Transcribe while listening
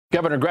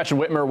Governor Gretchen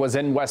Whitmer was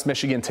in West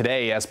Michigan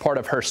today as part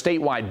of her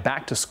statewide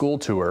back-to-school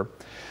tour.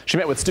 She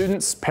met with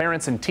students,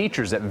 parents, and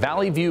teachers at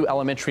Valley View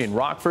Elementary in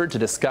Rockford to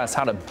discuss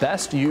how to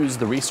best use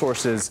the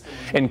resources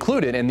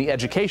included in the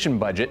education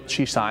budget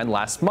she signed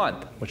last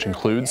month, which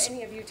includes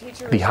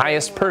the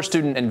highest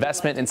per-student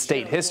investment in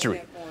state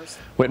history.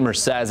 Whitmer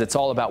says it's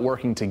all about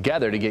working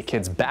together to get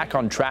kids back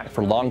on track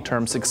for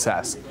long-term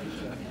success.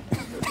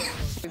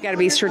 We've got to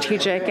be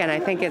strategic, and I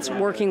think it's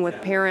working with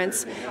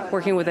parents,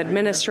 working with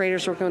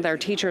administrators, working with our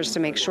teachers to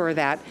make sure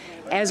that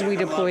as we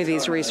deploy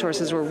these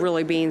resources, we're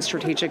really being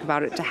strategic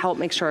about it to help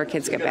make sure our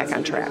kids get back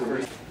on track.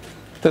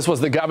 This was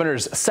the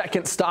governor's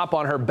second stop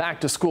on her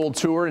back-to-school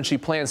tour, and she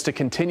plans to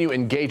continue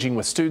engaging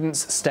with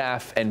students,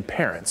 staff, and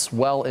parents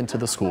well into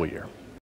the school year.